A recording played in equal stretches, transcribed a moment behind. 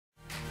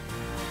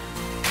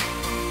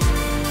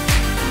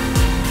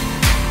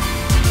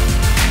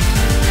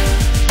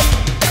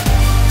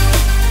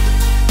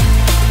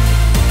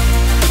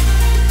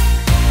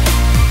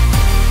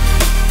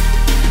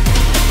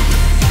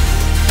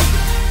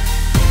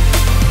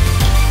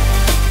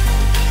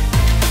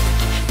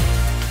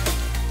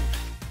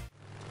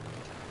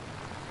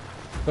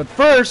But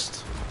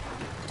first,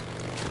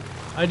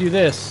 I do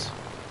this.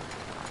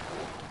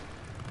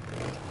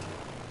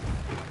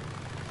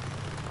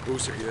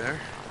 Booster, you there?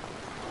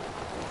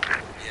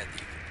 Yeah.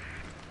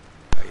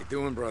 How you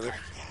doing, brother?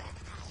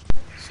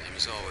 Same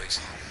as always.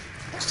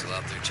 Still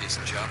out there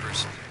chasing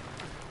choppers?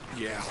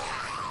 Yeah.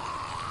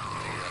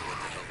 Figure out what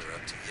the hell they're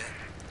up to yet?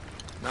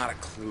 Not a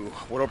clue.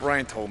 What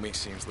O'Brien told me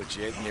seems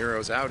legit.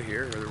 Nero's out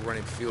here, or they're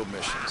running field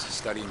missions,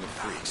 studying the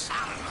freaks.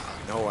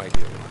 No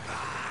idea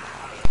why.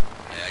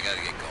 Hey, I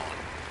gotta get going.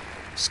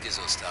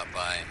 Skizzo stopped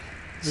by and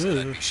said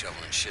I'd be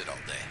shoveling shit all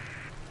day.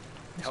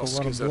 Tell That's a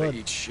lot of Skizzo blood. to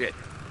eat shit.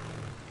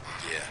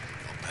 Yeah,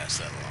 I'll pass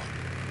that along.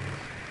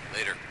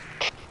 Later.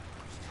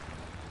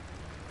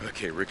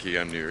 Okay, Ricky,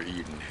 I'm near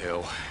Eden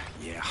Hill.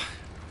 Yeah,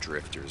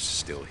 Drifter's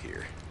still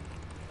here.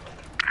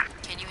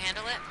 Can you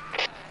handle it?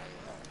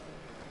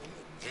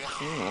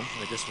 Well,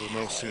 I guess we'll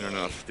know soon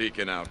enough.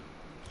 Deacon out.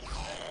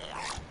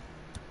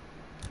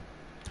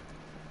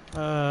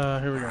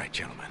 Here we go. All right,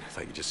 gentlemen. I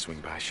thought you'd just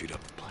swing by, shoot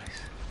up the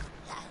place.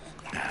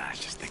 Nah, I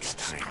just think it's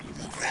time you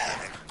move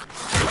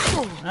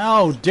on.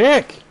 Ow,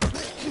 dick!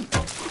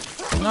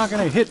 You're not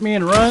gonna hit me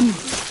and run?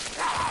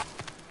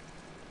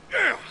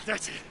 Yeah,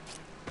 that's it.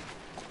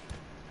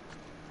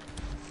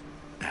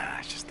 Nah,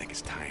 I just think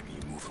it's time you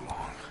move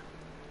along.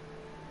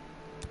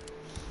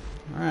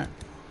 Alright.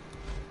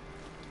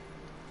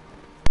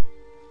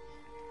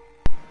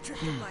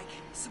 Drifter Mike,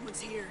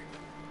 someone's here.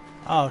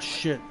 Oh,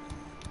 shit.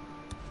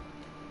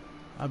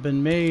 I've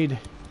been made.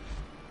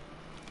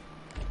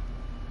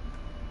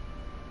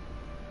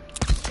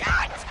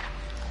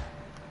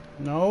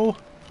 No.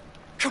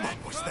 Come on,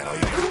 boys, is that all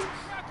you got?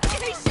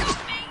 They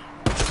shot me!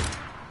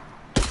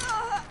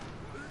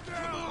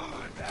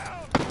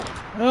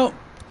 Oh.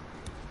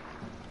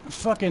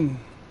 Fucking.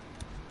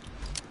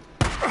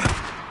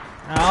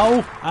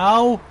 Ow.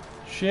 Ow.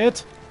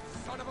 Shit.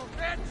 Son of a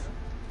bitch!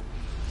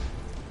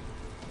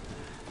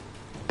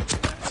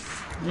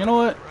 You know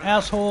what,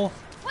 asshole?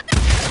 What the?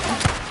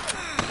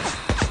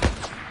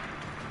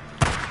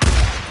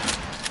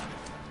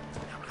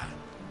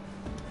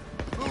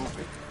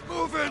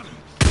 Moving!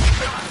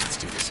 Let's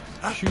do this.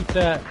 Shoot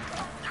that.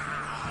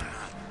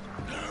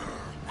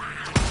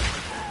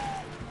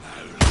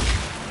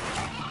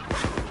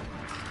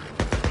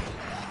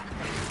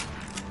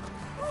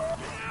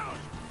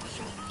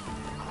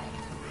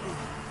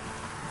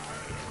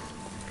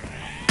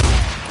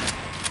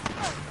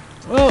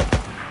 Whoa.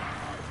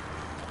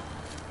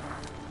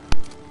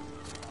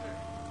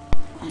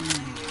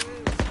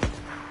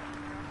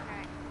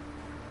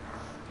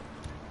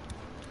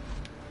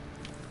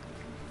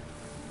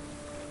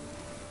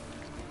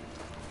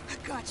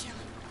 Gotcha.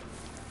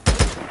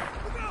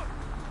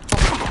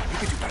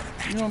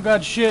 You don't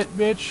got shit,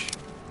 bitch.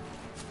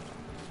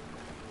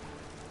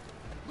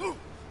 Move!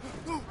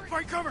 Move!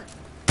 Find cover!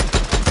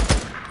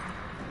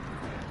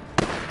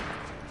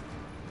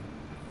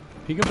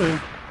 Peekaboo.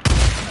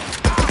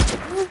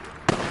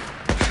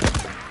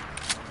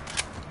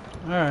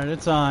 Alright,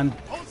 it's on.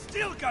 Hold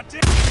still,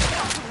 goddammit!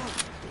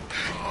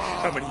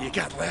 How many you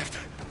got left?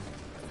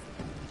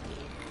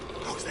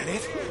 Oh, is that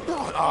it?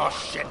 Oh,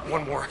 shit,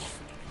 one more.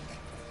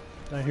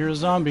 I hear a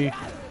zombie.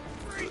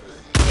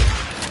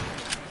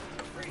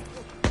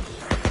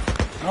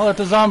 I'll let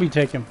the zombie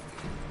take him.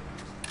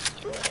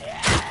 Here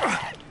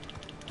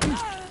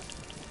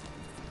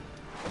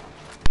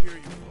you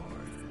are.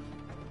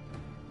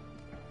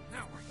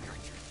 Now we're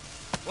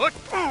what?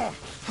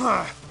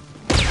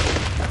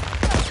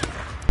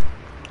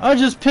 I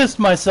just pissed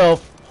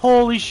myself.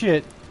 Holy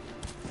shit.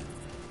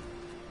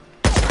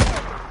 I'm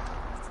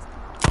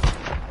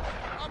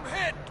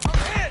hit! I'm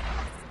hit!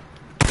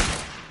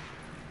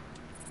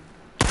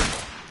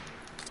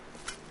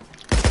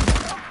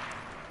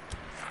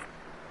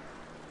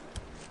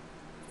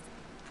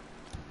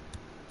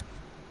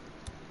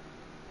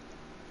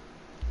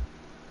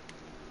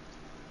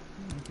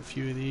 Make a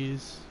few of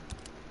these.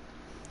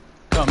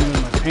 Got me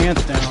with my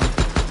pants down.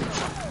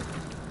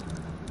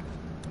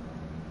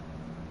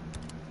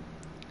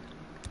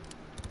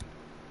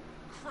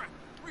 Crap!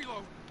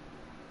 Reload!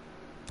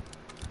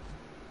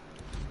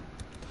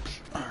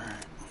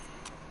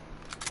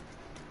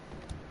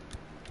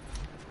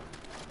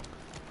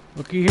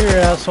 Looky here,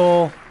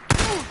 asshole.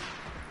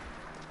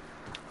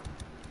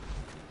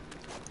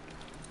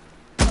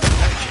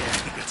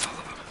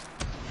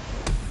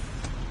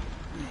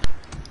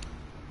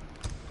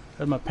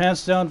 Had my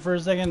pants down for a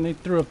second. They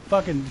threw a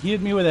fucking. He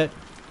hit me with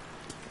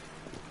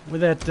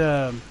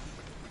that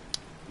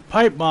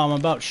pipe bomb.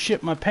 About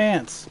shit my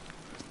pants.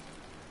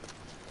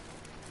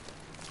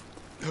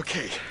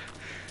 Okay.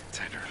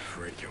 Time to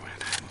radio in.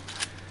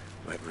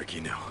 Let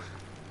Ricky know.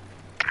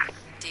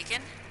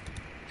 Deacon?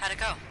 How'd it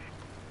go?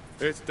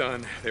 It's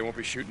done. They won't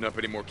be shooting up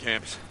any more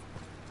camps.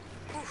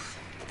 Oof,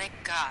 thank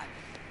God.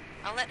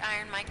 I'll let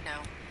Iron Mike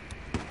know.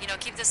 You know,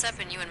 keep this up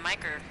and you and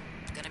Mike are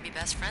gonna be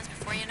best friends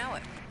before you know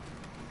it.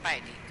 Bye,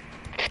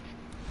 Deke.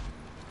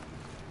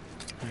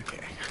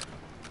 Okay.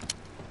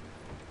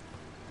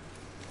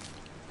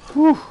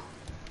 Whew.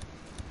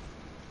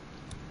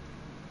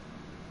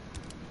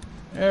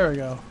 There we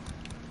go.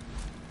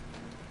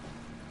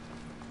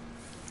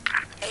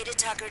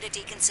 Walker to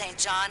Deacon St.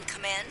 John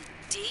come in?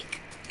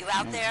 Deke, you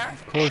out there?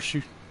 Of course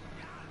you...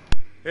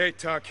 Hey,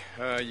 Tuck.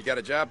 You got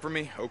a job for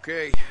me?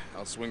 Okay,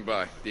 I'll swing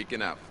by.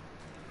 Deacon out.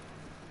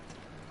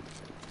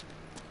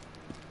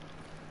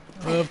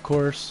 Of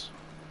course.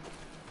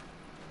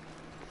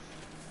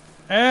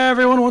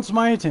 Everyone wants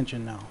my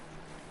attention now.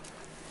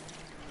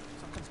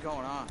 Something's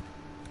going on.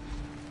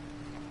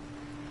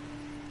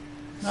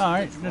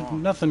 Alright, there's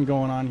nothing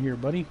going on here,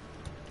 buddy.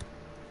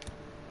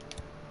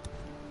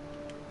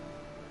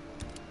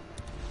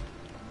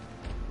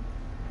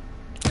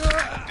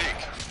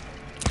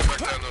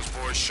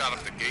 Shot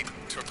up the gate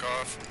and took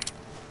off.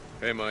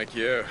 Hey, Mike,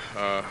 yeah,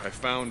 I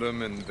found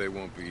them and they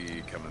won't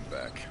be coming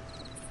back.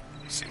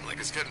 Seems like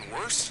it's getting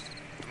worse.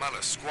 The amount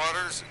of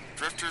squatters and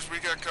drifters we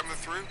got coming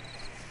through.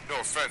 No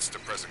offense to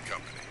present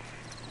company.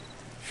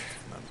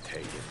 I'm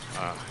taken.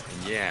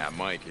 And yeah,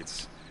 Mike,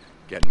 it's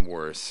getting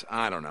worse.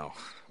 I don't know.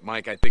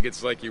 Mike, I think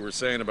it's like you were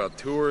saying about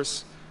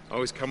tourists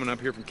always coming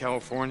up here from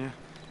California.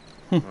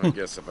 Well, I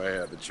guess if I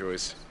had the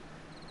choice,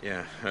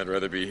 yeah, I'd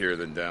rather be here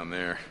than down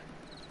there.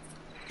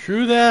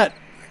 True that.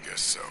 I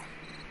guess so.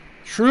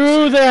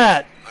 True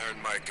that.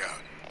 Iron Mike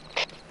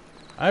out.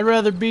 I'd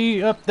rather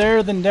be up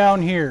there than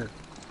down here.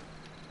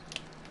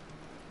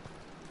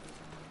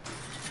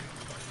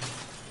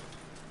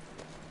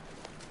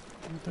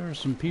 There are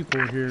some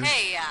people here.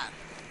 Hey,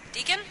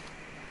 Deacon?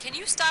 Can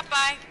you stop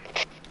by?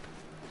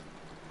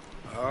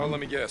 Oh, let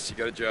me guess. You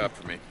got a job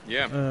for me.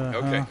 Yeah. Uh-huh.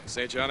 Okay.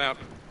 St. John out.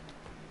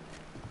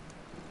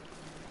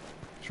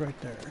 It's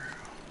right there.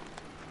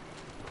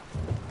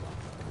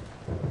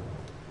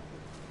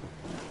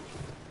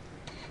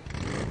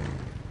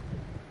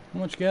 How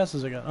much gas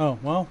has it got? Oh,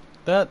 well,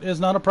 that is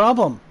not a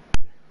problem.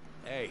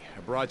 Hey, I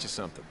brought you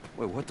something.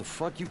 Wait, what the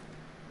fuck?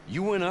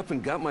 You went up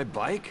and got my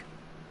bike?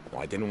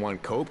 Well, I didn't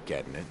want Cope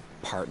getting it,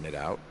 parting it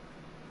out.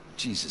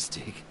 Jesus,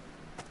 Deke.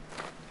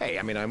 Hey,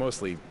 I mean, I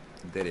mostly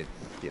did it,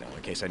 you know,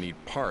 in case I need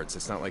parts.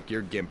 It's not like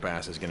your gimp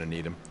ass is gonna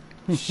need them.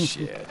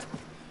 Shit.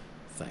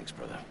 Thanks,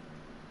 brother.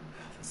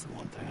 That's the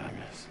one thing I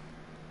miss.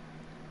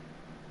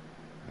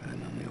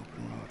 Riding on the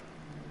open road.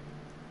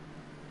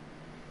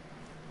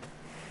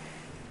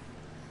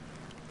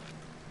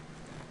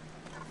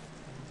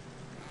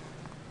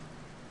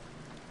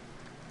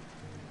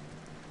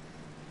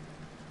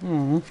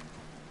 Hmm.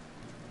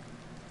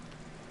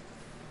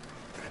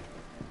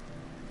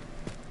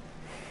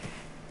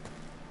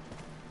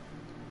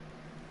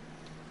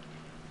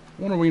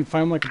 I wonder if we can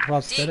find like a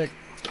prosthetic.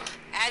 Deke,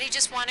 Addie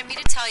just wanted me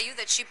to tell you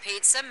that she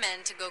paid some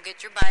men to go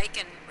get your bike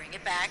and bring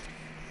it back.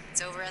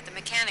 It's over at the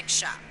mechanic's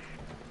shop.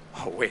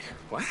 Oh, wait,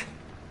 what?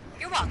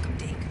 You're welcome,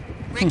 Deke.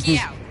 Ricky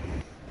out.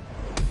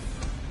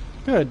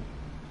 Good.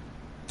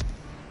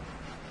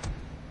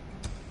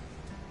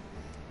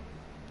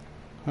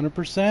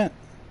 100%.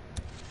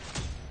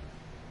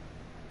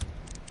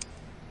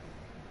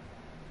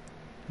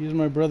 Use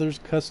my brother's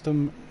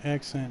custom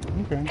accent.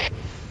 Okay.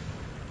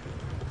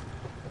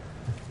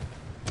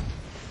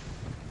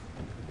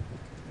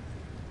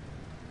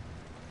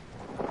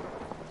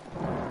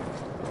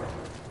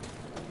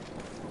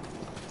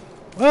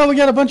 Well, we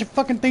got a bunch of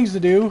fucking things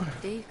to do.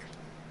 Deke,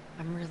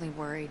 I'm really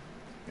worried.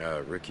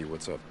 Ricky,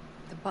 what's up?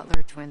 The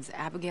Butler twins,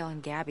 Abigail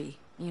and Gabby.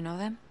 You know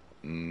them?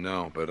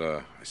 No, but,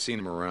 I seen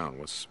him around.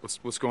 What's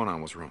going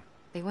on? What's wrong?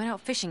 They went out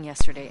fishing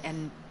yesterday,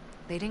 and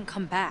they didn't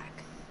come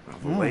back.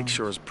 Well, the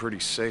lakeshore is pretty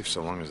safe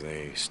so long as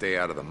they stay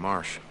out of the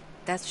marsh.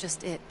 That's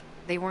just it.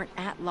 They weren't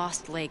at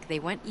Lost Lake. They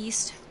went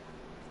east,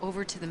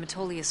 over to the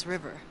Metolius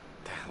River.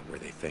 What the hell were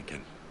they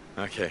thinking?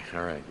 Okay,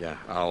 all right, yeah.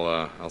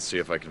 I'll see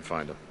if I can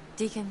find them.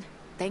 Deacon,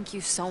 thank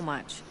you so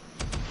much.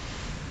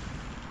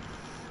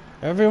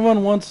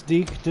 Everyone wants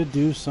Deke to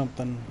do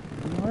something.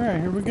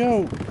 Alright, here we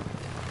go.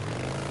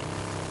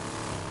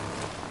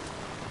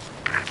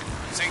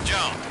 St.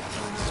 John.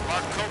 This is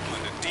Mark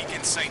Copeland and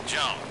Deacon St.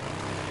 John.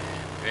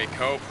 Hey,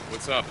 Cope,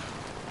 what's up?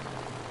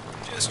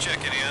 Just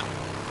checking in.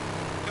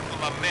 A couple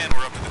of my men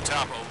were up at the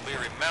top of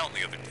O'Leary Mountain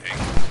the other day.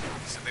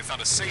 Said they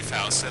found a safe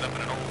house set up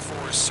in an old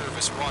Forest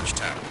Service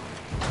watchtower.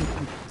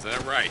 Is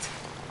that right?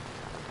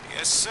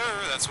 Yes,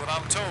 sir, that's what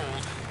I'm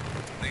told.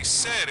 They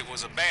said it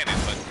was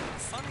abandoned, but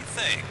funny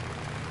thing,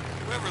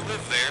 whoever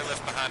lived there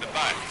left behind a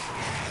bike.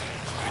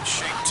 Good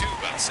shape, too,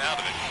 by the sound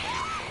of it.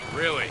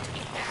 Really?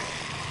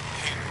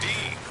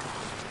 Indeed.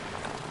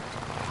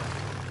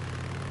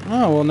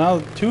 Oh, well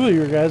now 2 of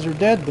your guys are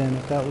dead then,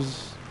 if that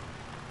was...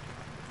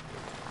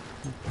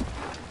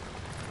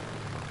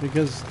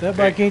 Because that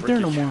bike ain't there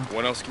no more.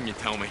 What else can you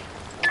tell me?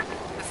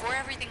 Before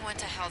everything went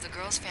to hell, the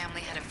girl's family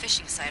had a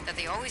fishing site that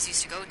they always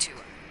used to go to.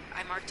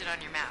 I marked it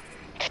on your map.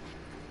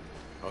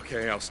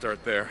 Okay, I'll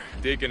start there.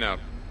 Deacon out.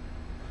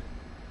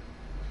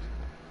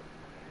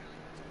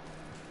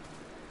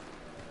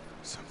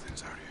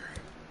 Something's out here.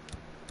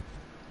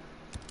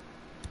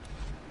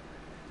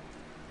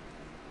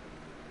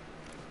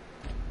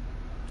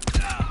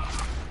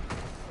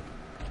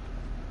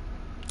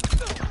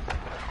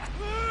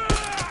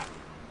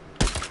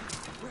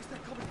 Where's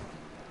that coming from?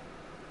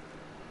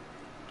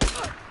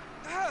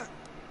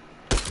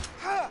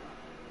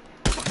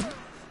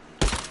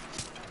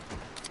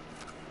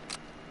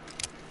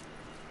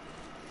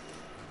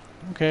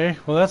 Okay,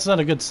 well that's not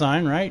a good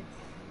sign, right?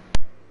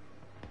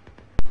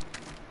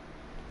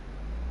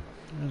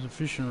 There's a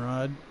fishing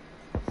rod.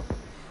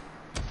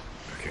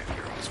 Okay, the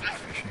girls were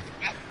fishing.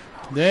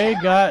 They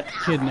got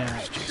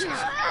kidnapped.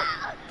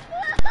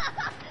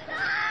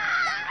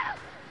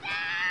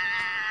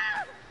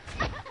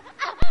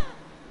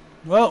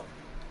 Well,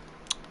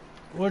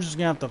 we're just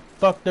gonna have to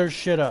fuck their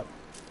shit up.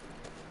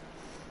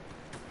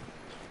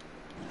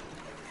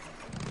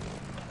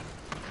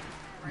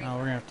 Now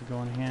we're gonna have to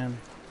go in hand.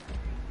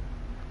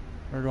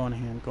 We're going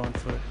hand, going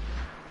foot.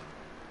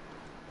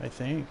 I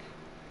think.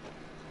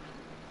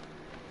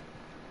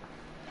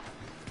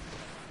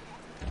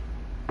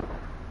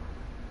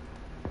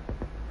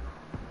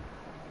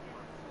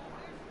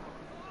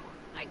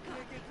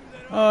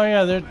 Oh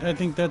yeah, there. I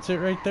think that's it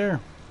right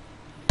there.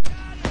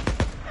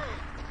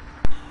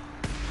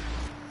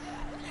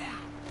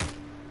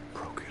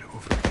 Broke it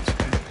over his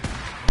head.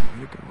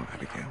 There you go,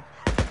 Abigail.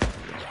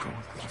 Don't go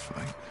without a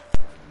fight.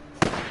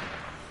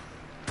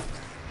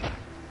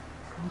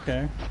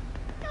 Okay.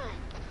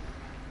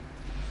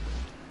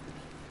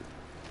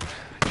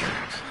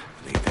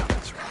 Lay down,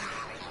 that's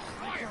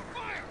right.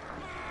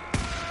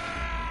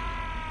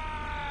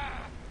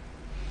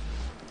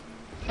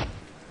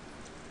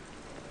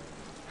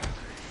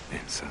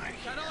 Inside.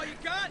 Is that all you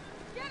got?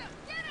 Get him!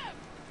 Get him!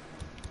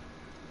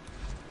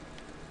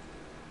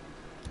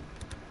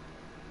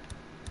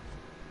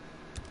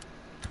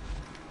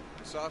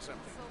 I saw something.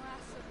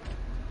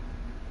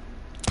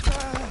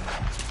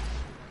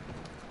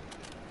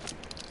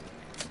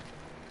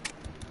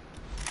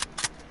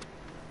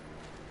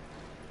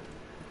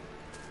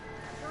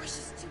 Brush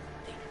is too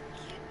thick. I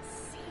can't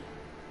see.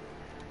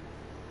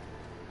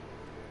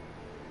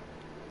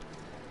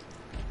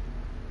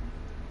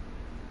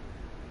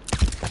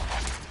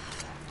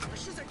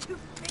 Bushes are too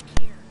thick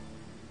here.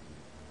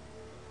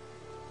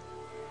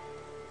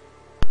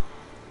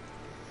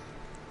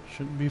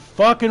 Shouldn't be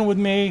fucking with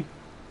me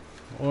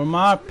or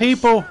my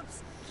people.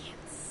 Shrubs.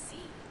 Can't see.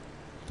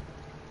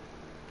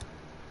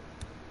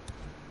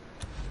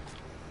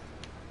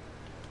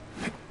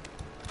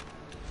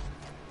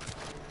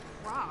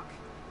 Rock.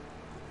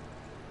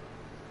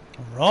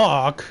 A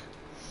rock.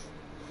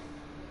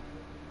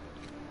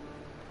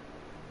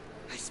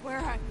 I swear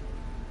I...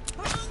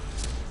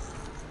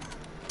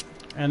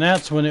 And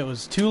that's when it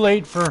was too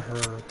late for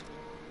her.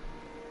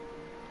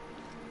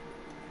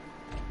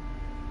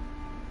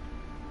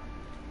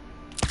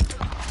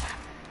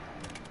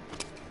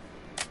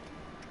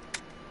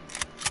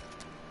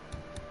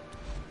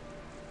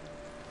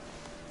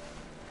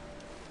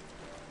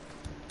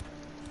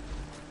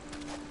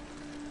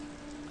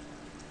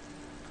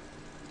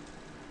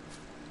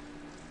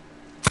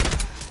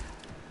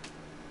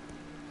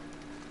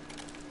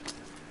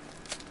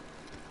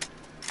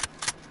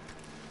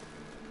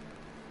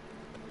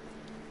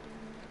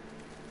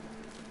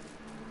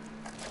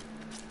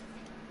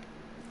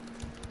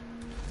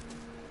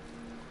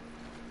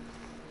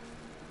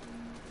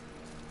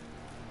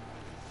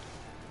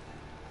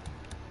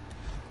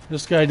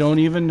 This guy don't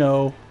even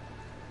know.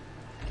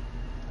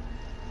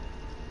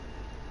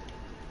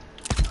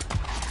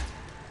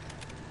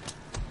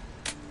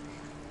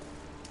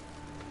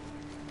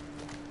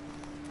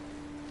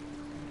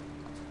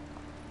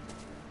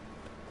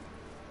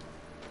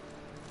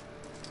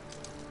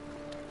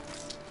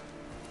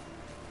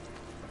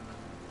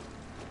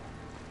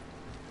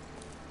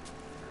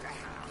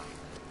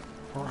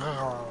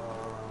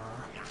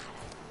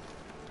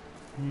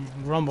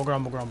 Grumble,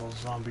 grumble, grumble,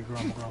 zombie,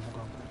 grumble, grumble,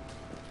 grumble.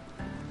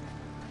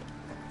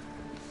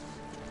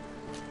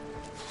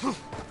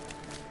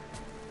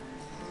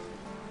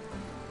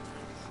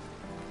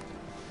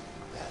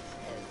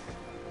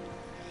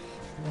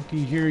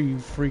 Looky here, you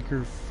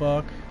freaker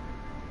fuck.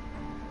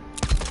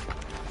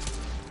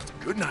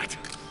 Good night.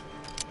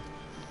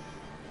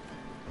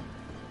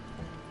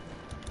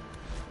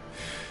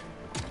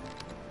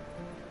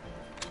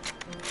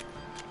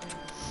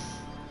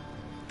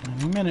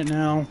 Any minute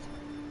now.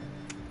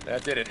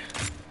 That did it.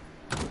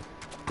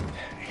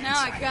 Now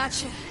I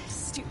gotcha.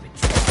 Stupid.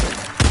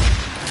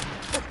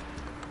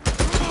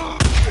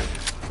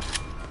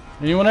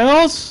 Anyone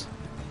else?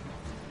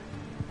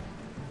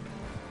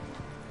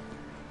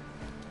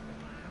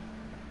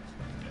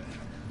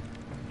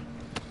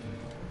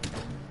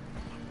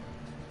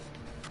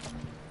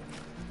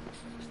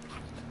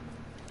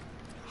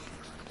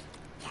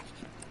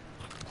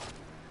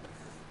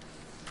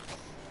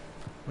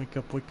 Wake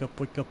up, wake up,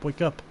 wake up,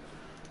 wake up.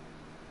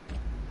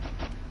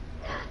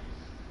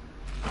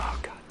 Oh,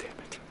 God damn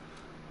it.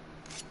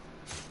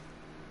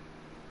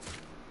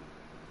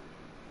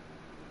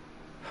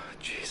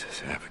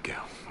 Jesus,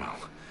 Abigail. Well,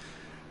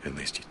 at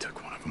least you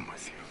took one of them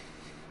with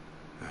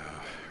you.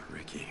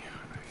 Ricky,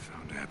 I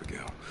found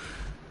Abigail.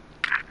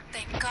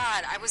 Thank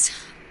God. I was...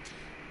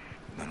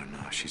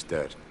 No, she's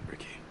dead,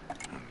 Ricky.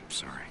 I'm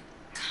sorry.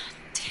 God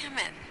damn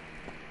it.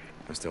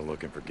 I'm still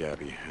looking for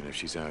Gabby, and if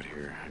she's out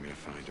here, I'm gonna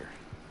find her.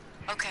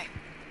 Okay.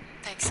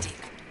 Thanks, Steve.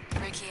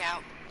 Ricky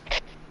out.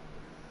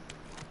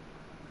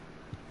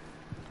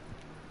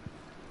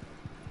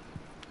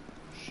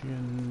 She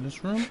in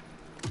this room?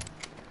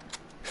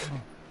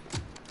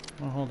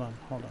 Oh, hold on.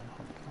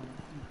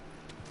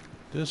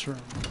 This room.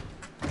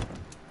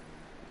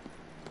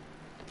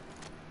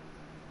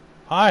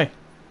 Hi!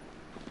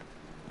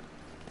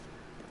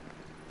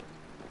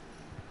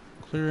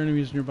 Clear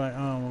enemies nearby.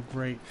 Oh, well,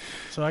 great.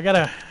 So I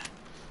gotta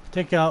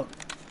take out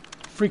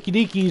Freaky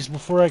Deakies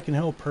before I can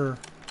help her.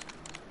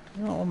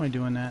 You know, why am I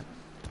doing that?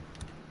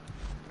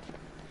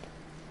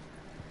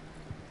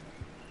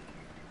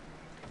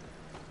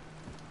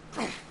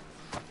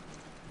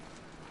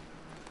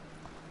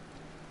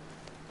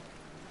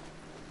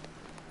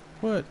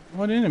 What?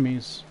 What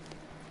enemies?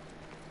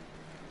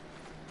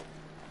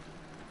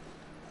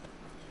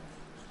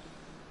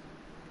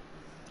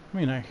 I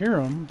mean, I hear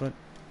them, but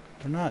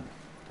they're not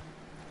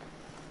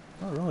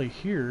really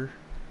here.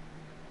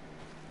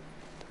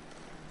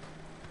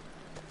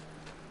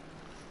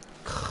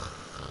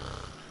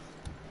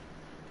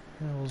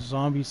 Little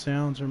zombie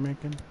sounds are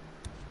making.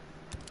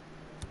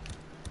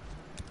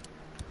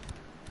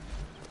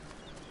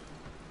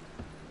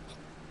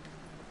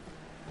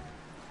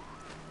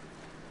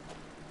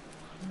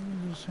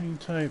 Just hang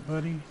tight,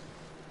 buddy.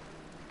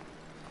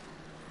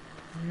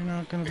 You're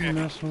not gonna be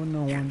messing with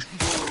no one.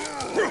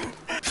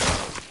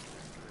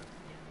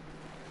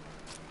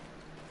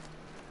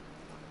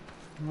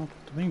 Well,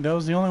 I think that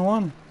was the only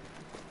one.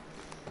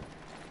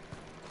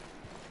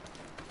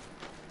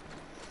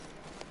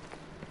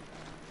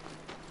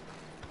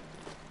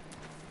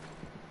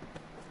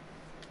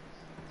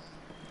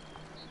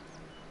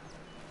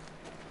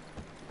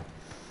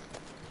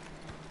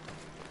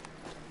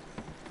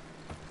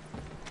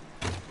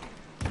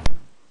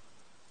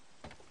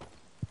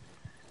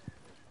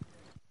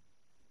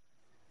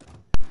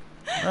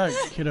 Alright,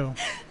 kiddo.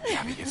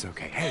 Abby, it's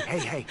okay.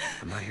 Hey.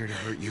 I'm not here to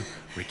hurt you.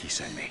 Ricky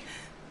sent me.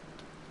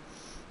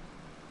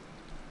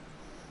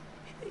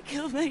 They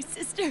killed my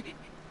sister.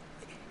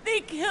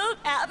 They killed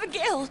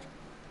Abigail.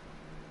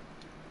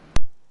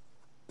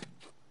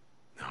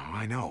 No,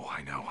 I know.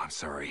 I'm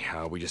sorry.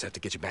 We just have to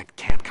get you back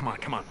to camp. Come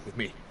on, with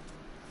me.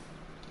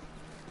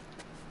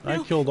 I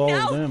killed all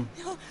of them.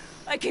 No,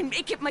 I can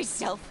make it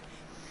myself.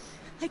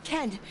 I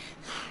can.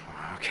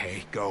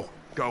 Okay, go.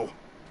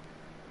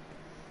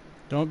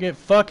 Don't get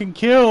fucking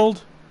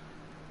killed.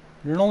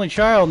 You're an only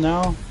child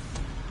now.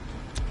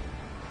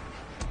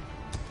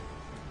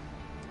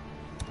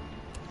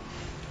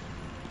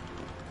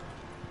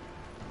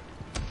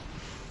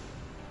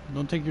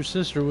 Don't take your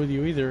sister with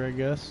you either, I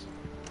guess.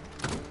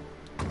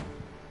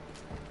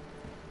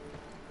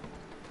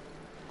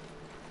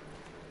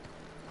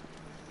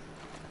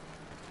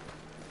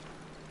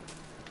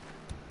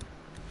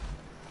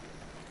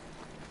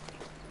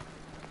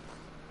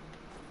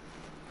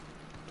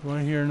 Do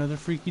I hear another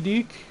freaky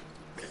deek?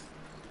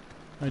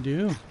 I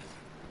do.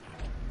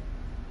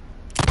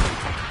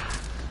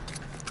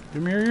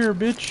 Give me your ear,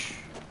 bitch.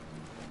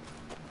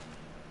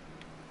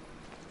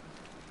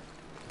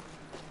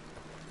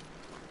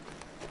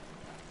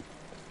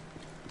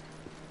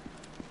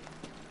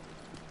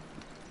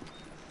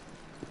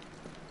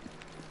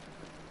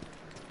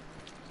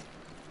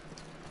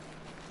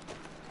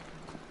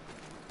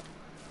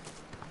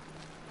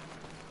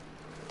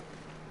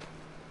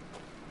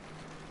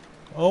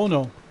 Oh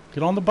no.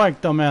 Get on the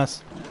bike,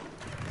 dumbass.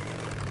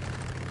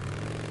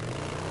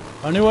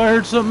 I knew I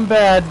heard something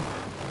bad.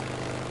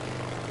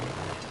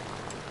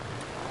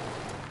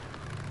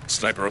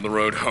 Sniper on the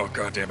road. Oh,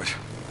 god damn it.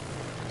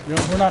 You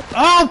know, we're not.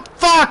 Oh,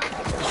 fuck!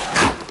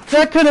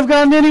 That could have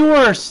gotten any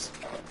worse.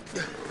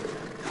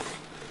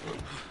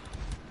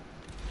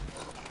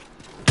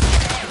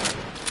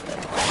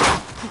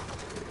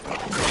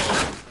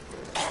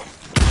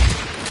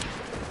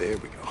 There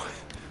we go.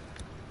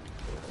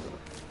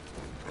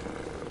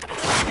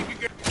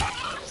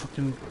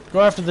 Fucking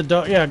go after the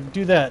dog. Yeah,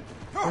 do that.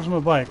 Where's my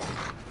bike?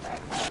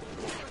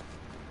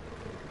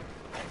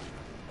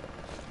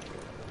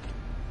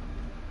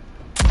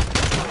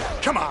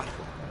 Come on.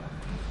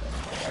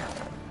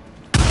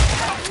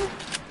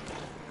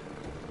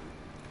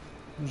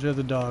 Where's the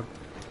other dog?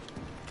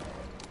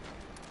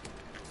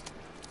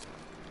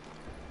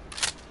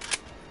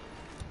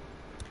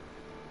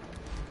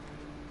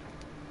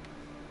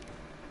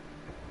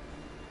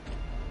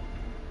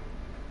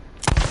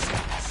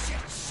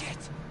 Shit.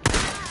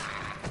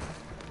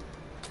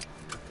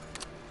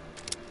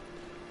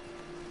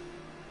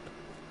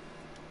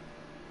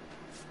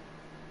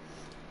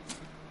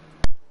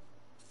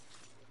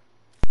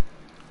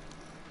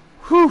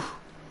 Whew!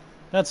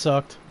 That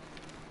sucked.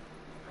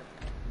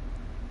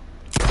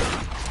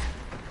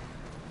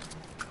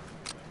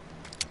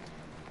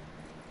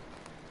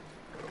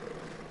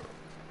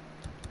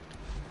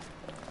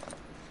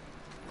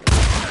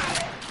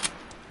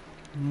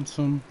 And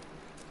some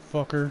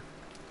fucker.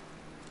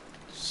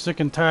 Sick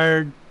and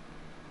tired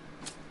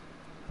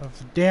of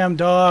the damn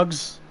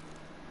dogs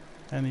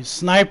and these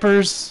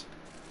snipers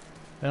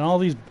and all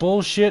these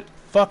bullshit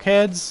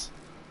fuckheads.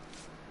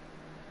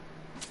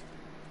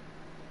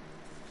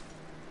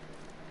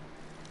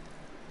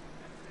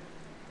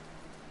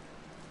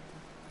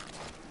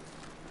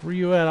 Where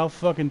you at? I'll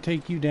fucking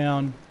take you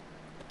down.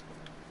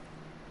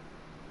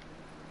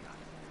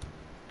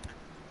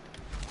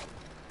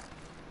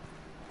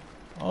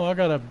 Oh, I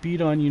got a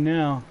beat on you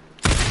now.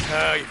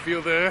 You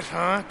feel that,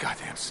 huh?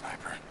 Goddamn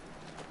sniper.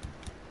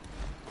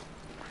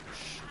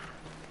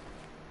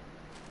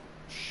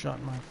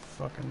 Shot my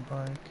fucking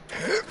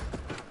bike.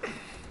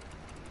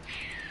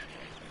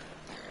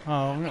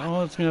 Oh,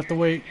 well, it's gonna have to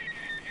wait.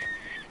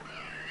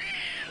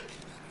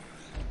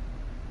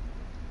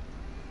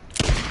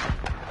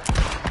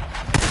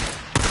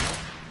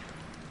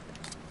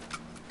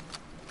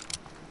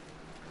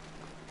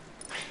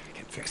 I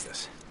can fix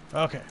this.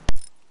 Okay.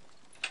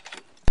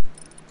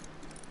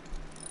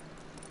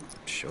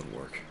 Should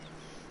work.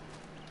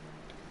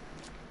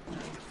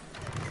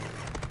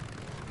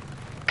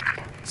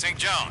 St.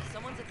 John.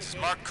 This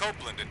is Mark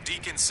Copeland at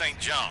Deacon St.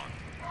 John.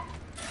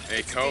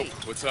 Hey, Cope,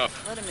 what's up?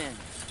 Let him in.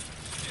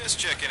 Just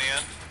checking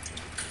in.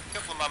 A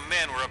couple of my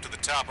men were up to the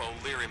top of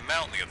O'Leary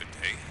Mountain the other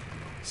day.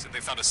 Said they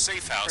found a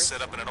safe house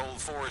set up in an old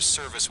Forest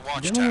Service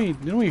watchtower.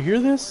 Didn't we hear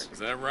this? Is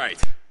that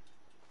right?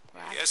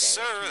 Yes,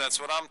 sir, that's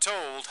what I'm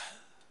told.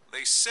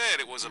 They said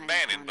it was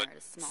abandoned, but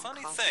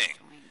funny thing,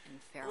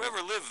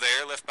 whoever lived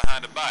there left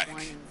behind a bike.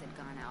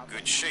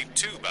 Good shape,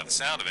 too, by the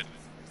sound of it.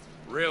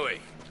 Really?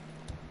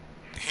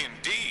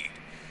 Indeed.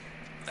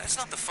 That's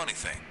not the funny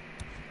thing.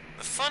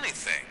 The funny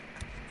thing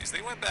is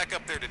they went back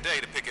up there today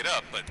to pick it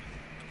up, but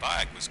the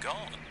bike was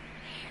gone.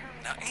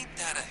 Now, ain't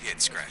that a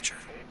head-scratcher?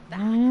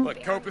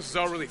 Look, Cope, this is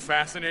all really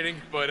fascinating,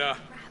 but,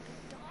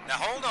 Now,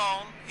 hold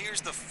on.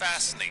 Here's the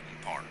fascinating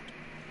part.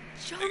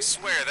 They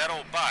swear that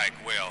old bike,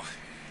 well,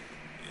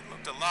 it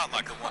looked a lot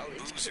like the one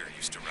Boozer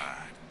used to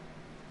ride.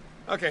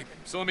 Okay,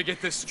 so let me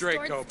get this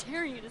straight, Cope.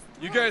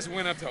 You guys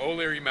went up to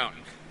O'Leary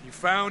Mountain. You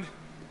found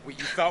what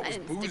you thought was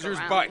Boozer's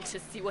bike. To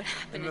see what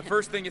happened And to the him.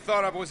 first thing you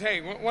thought of was, hey,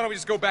 why don't we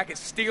just go back and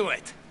steal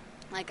it?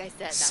 Like I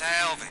said,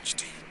 Salvage,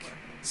 Deke.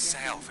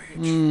 Salvage.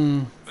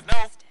 But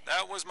no,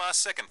 that was my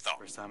second thought.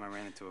 First time I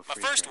ran into a My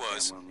freak first like that,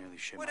 was, I nearly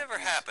shit my whatever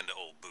pants. happened to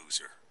old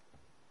Boozer?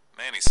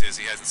 Manny says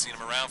he hasn't seen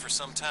him around for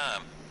some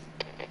time.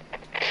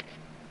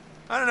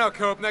 I don't know,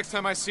 Cope. Next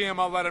time I see him,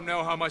 I'll let him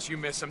know how much you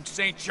miss him.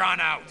 St. John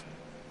out.